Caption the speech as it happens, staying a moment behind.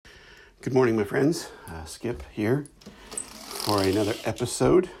Good morning, my friends. Skip here for another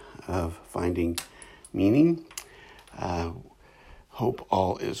episode of Finding Meaning. Hope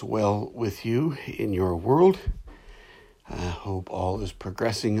all is well with you in your world. Hope all is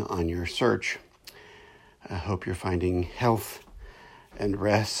progressing on your search. I hope you're finding health and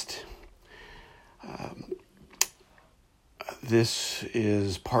rest. This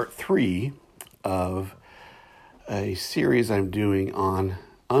is part 3 of a series I'm doing on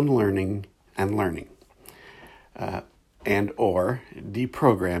unlearning and learning, and or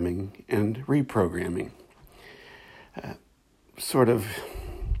deprogramming and reprogramming.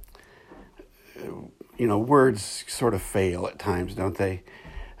 Words sort of fail at times, don't they,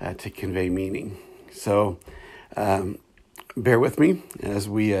 to convey meaning. So bear with me as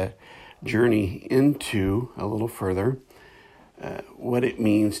we journey into a little further what it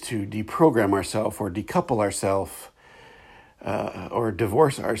means to deprogram ourselves or decouple ourselves or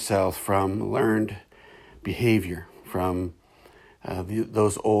divorce ourselves from learned behavior, from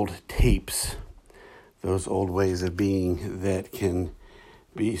those old tapes, those old ways of being that can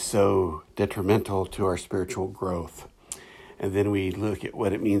be so detrimental to our spiritual growth. And then we look at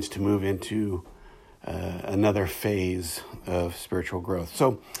what it means to move into another phase of spiritual growth.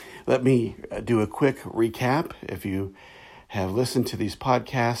 So let me do a quick recap. If you have listened to these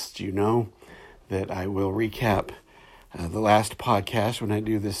podcasts, you know that I will recap the last podcast when I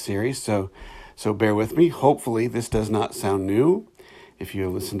do this series. So bear with me. Hopefully this does not sound new. If you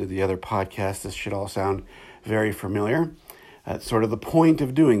listen to the other podcasts, this should all sound very familiar. That's sort of the point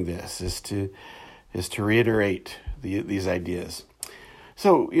of doing this, is to reiterate these ideas.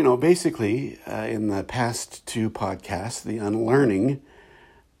 So, basically, in the past 2 podcasts, the unlearning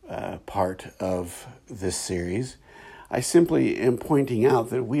part of this series, I simply am pointing out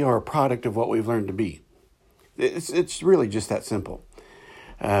that we are a product of what we've learned to be. It's really just that simple.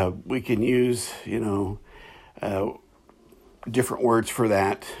 We can use, different words for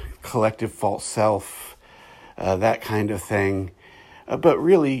that, collective false self, that kind of thing. But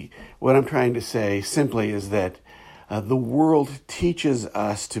really, what I'm trying to say simply is that the world teaches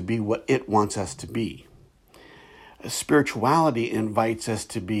us to be what it wants us to be. Spirituality invites us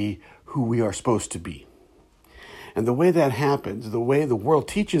to be who we are supposed to be. And the way that happens, the way the world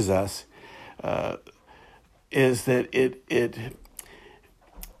teaches us, is that it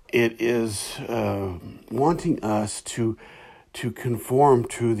is wanting us to conform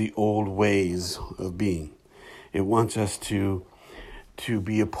to the old ways of being. It wants us to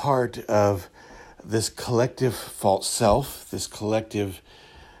be a part of this collective false self, this collective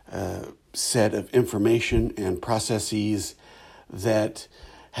set of information and processes that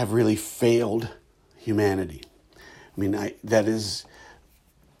have really failed humanity. That is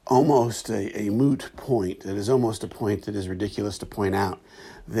almost a moot point. That is almost a point that is ridiculous to point out,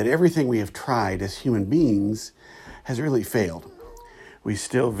 that everything we have tried as human beings has really failed. We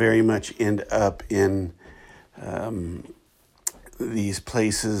still very much end up in these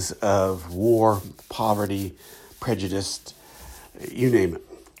places of war, poverty, prejudice, you name it.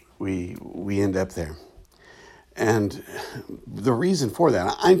 We end up there. And the reason for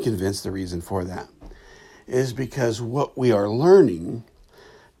that, I'm convinced the reason for that, is because what we are learning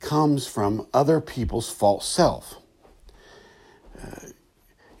comes from other people's false self.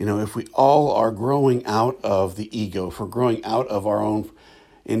 If we all are growing out of the ego, if we're growing out of our own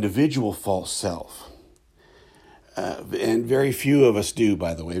individual false self, and very few of us do,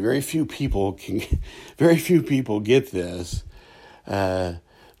 by the way, very few people get this, that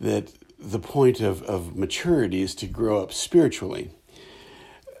the point of maturity is to grow up spiritually,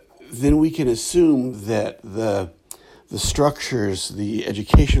 then we can assume that the structures, the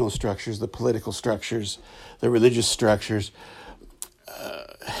educational structures, the political structures, the religious structures,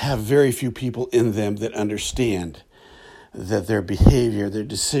 have very few people in them that understand that their behavior, their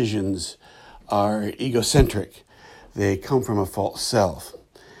decisions are egocentric. They come from a false self.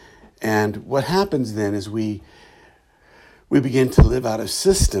 And what happens then is we begin to live out of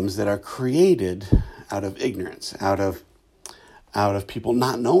systems that are created out of ignorance, out of people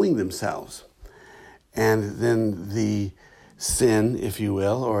not knowing themselves. And then the sin, if you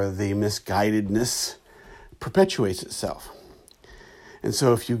will, or the misguidedness perpetuates itself. And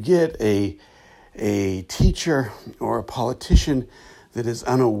so if you get a teacher or a politician that is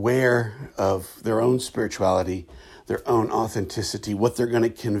unaware of their own spirituality, their own authenticity, what they're going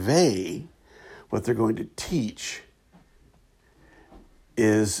to convey, what they're going to teach,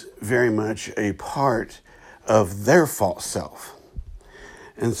 is very much a part of their false self.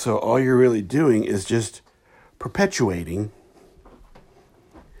 And so all you're really doing is just perpetuating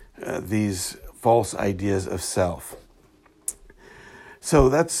these false ideas of self. So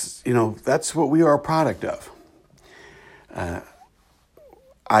that's what we are a product of.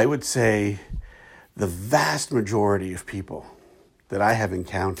 I would say the vast majority of people that I have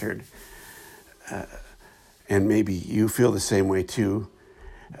encountered, and maybe you feel the same way too,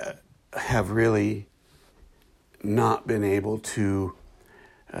 have really not been able to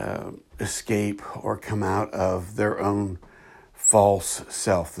escape or come out of their own false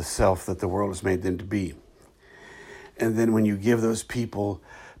self, the self that the world has made them to be. And then when you give those people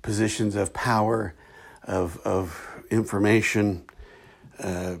positions of power, of information,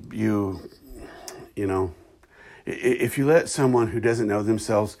 if you let someone who doesn't know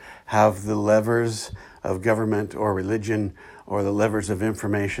themselves have the levers of government or religion or the levers of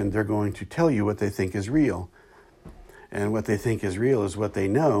information, they're going to tell you what they think is real. And what they think is real is what they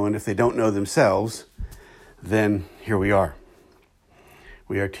know. And if they don't know themselves, then here we are.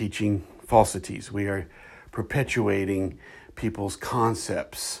 We are teaching falsities. We are perpetuating people's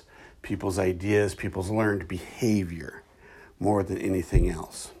concepts, people's ideas, people's learned behavior more than anything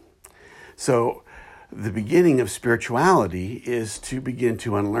else. So the beginning of spirituality is to begin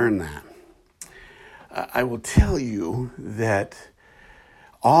to unlearn that. I will tell you that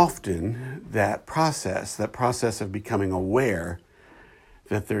often that process of becoming aware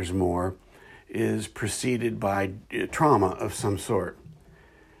that there's more, is preceded by trauma of some sort.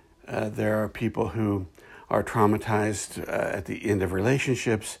 There are people who are traumatized at the end of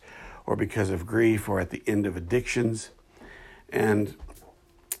relationships, or because of grief, or at the end of addictions, and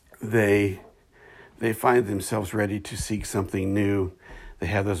they find themselves ready to seek something new. They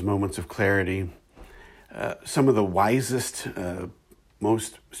have those moments of clarity. Some of the wisest,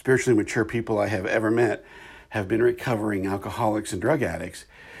 most spiritually mature people I have ever met have been recovering alcoholics and drug addicts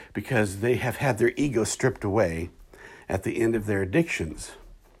because they have had their ego stripped away at the end of their addictions.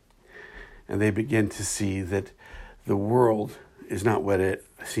 And they begin to see that the world is not what it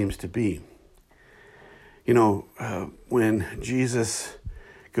seems to be. When Jesus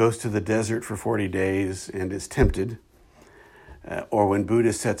goes to the desert for 40 days and is tempted, or when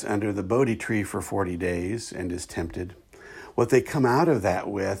Buddha sits under the Bodhi tree for 40 days and is tempted, what they come out of that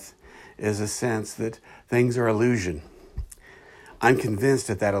with is a sense that things are illusion. I'm convinced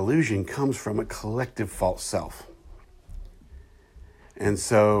that illusion comes from a collective false self. And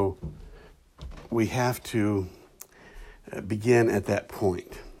so we have to begin at that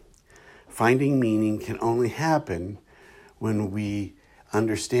point. Finding meaning can only happen when we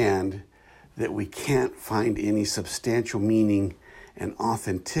understand that we can't find any substantial meaning and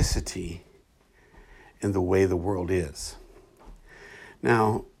authenticity in the way the world is.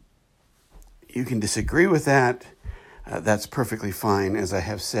 Now, you can disagree with that. That's perfectly fine. As I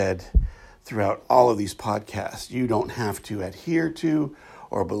have said throughout all of these podcasts, you don't have to adhere to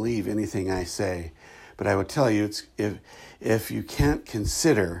or believe anything I say. But I would tell you, if you can't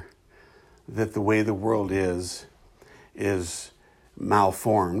consider that the way the world is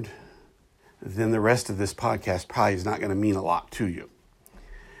malformed, then the rest of this podcast probably is not going to mean a lot to you.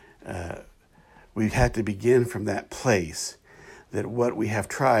 We had to begin from that place that what we have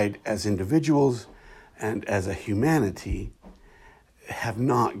tried as individuals and as a humanity have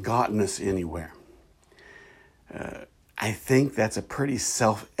not gotten us anywhere. I think that's a pretty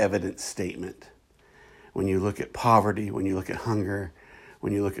self-evident statement. When you look at poverty, when you look at hunger,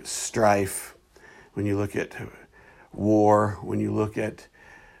 when you look at strife, when you look at war, when you look at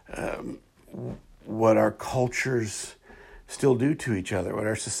what our cultures still do to each other, what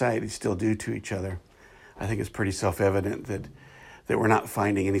our societies still do to each other, I think it's pretty self-evident that we're not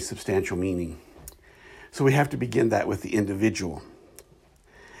finding any substantial meaning. So we have to begin that with the individual.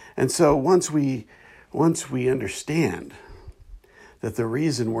 And so once we understand that the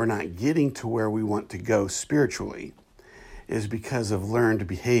reason we're not getting to where we want to go spiritually is because of learned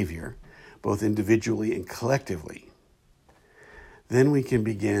behavior, both individually and collectively, then we can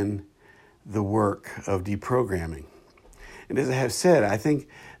begin the work of deprogramming. And as I have said, I think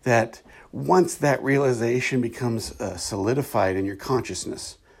that once that realization becomes solidified in your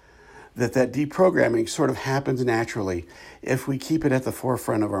consciousness, that deprogramming sort of happens naturally if we keep it at the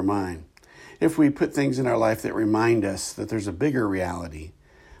forefront of our mind. If we put things in our life that remind us that there's a bigger reality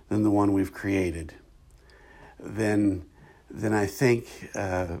than the one we've created, then I think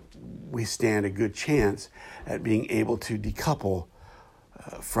we stand a good chance at being able to decouple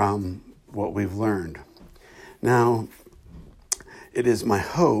from what we've learned. Now, it is my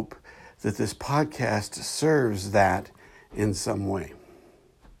hope that this podcast serves that in some way,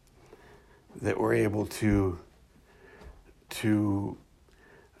 that we're able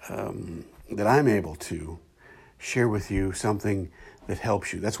that I'm able to share with you something that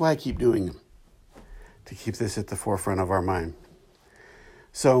helps you. That's why I keep doing them, to keep this at the forefront of our mind.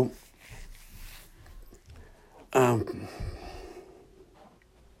 So,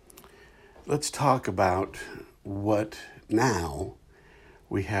 let's talk about what now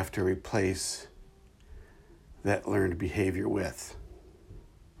we have to replace that learned behavior with.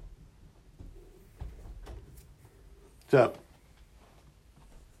 So,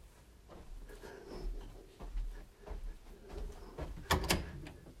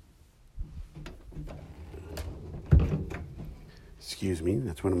 excuse me,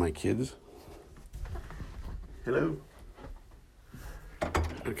 that's one of my kids. Hello?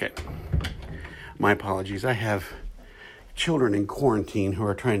 Okay. My apologies. I have children in quarantine who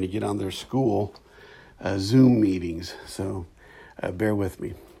are trying to get on their school Zoom meetings, so bear with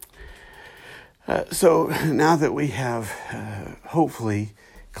me. So now that we have hopefully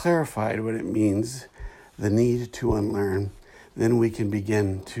clarified what it means, the need to unlearn, then we can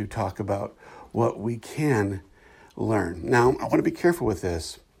begin to talk about what we can learn. Now, I want to be careful with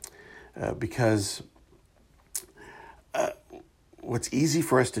this because what's easy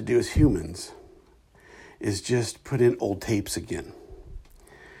for us to do as humans is just put in old tapes again.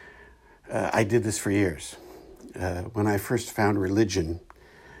 I did this for years. When I first found religion,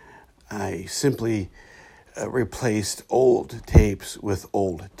 I simply replaced old tapes with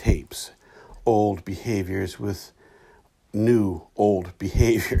old tapes, old behaviors with new old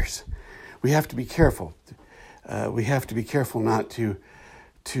behaviors. We have to be careful. We have to be careful not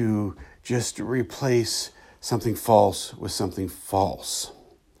to just replace something false with something false.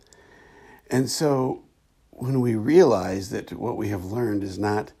 And so when we realize that what we have learned is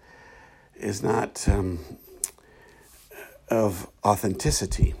not of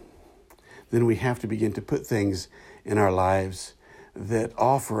authenticity, then we have to begin to put things in our lives that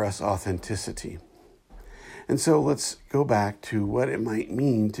offer us authenticity. And so let's go back to what it might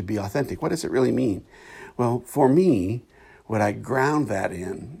mean to be authentic. What does it really mean? Well, for me, what I ground that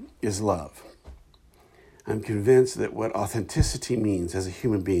in is love. I'm convinced that what authenticity means as a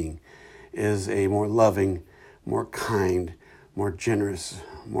human being is a more loving, more kind, more generous,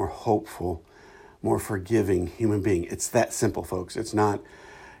 more hopeful, more forgiving human being. It's that simple, folks. It's not,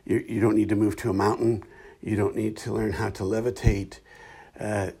 you don't need to move to a mountain. You don't need to learn how to levitate.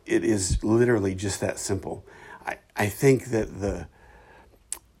 It is literally just that simple. I think that the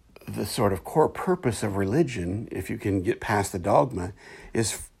sort of core purpose of religion, if you can get past the dogma,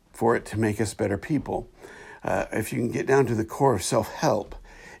 is for it to make us better people. If you can get down to the core of self-help,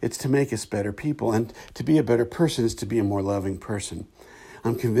 it's to make us better people. And to be a better person is to be a more loving person.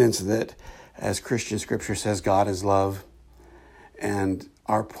 I'm convinced that, as Christian scripture says, God is love. And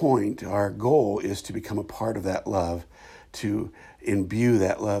our goal is to become a part of that love, to imbue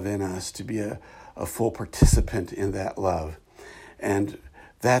that love in us, to be a full participant in that love. And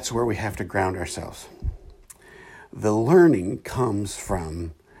that's where we have to ground ourselves. The learning comes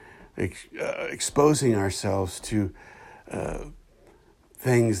from exposing ourselves to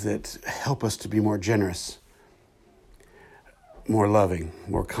things that help us to be more generous, more loving,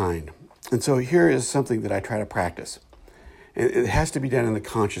 more kind. And so here is something that I try to practice. It has to be done in the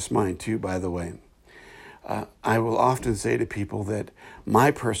conscious mind too, by the way. I will often say to people that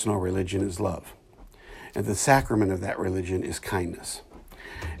my personal religion is love, and the sacrament of that religion is kindness.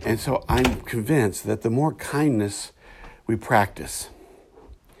 And so I'm convinced that the more kindness we practice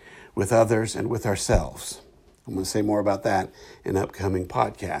with others and with ourselves, I'm going to say more about that in upcoming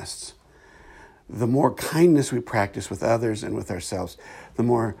podcasts. The more kindness we practice with others and with ourselves, the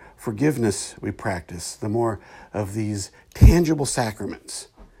more forgiveness we practice, the more of these tangible sacraments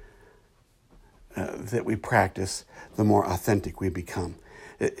that we practice, the more authentic we become.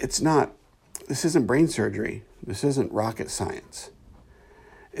 This isn't brain surgery. This isn't rocket science.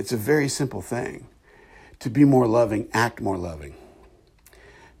 It's a very simple thing. To be more loving, act more loving.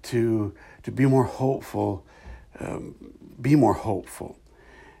 To be more hopeful, be more hopeful.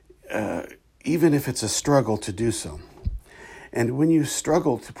 Even if it's a struggle to do so. And when you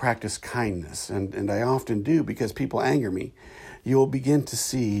struggle to practice kindness, and I often do because people anger me, you'll begin to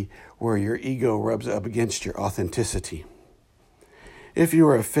see where your ego rubs up against your authenticity. If you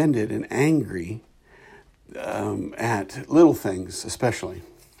are offended and angry at little things especially,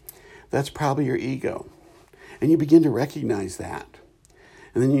 that's probably your ego. And you begin to recognize that.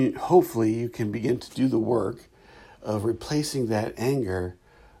 And then hopefully you can begin to do the work of replacing that anger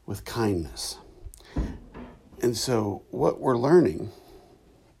with kindness. And so what we're learning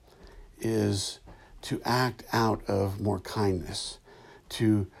is to act out of more kindness,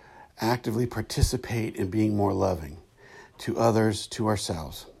 to actively participate in being more loving to others, to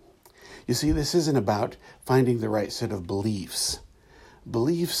ourselves. You see, this isn't about finding the right set of beliefs.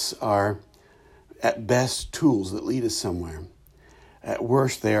 Beliefs are, at best, tools that lead us somewhere. At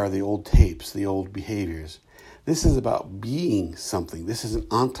worst, they are the old tapes, the old behaviors. This is about being something. This is an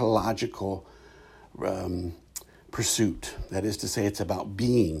ontological pursuit. That is to say, it's about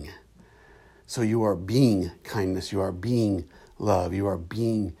being. So you are being kindness, you are being love, you are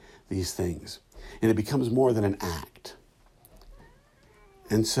being these things. And it becomes more than an act.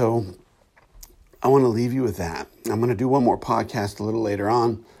 And so I want to leave you with that. I'm going to do one more podcast a little later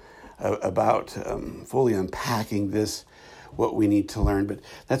on about fully unpacking this, what we need to learn. But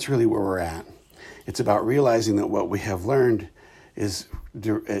that's really where we're at. It's about realizing that what we have learned is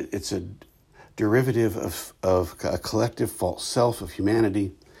it's a derivative of a collective false self of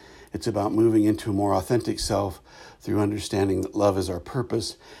humanity. It's about moving into a more authentic self through understanding that love is our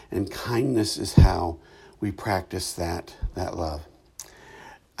purpose and kindness is how we practice that love.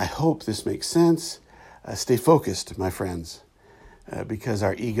 I hope this makes sense. Stay focused, my friends, because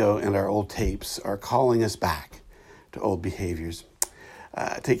our ego and our old tapes are calling us back to old behaviors.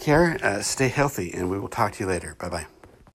 Take care, stay healthy, and we will talk to you later. Bye-bye.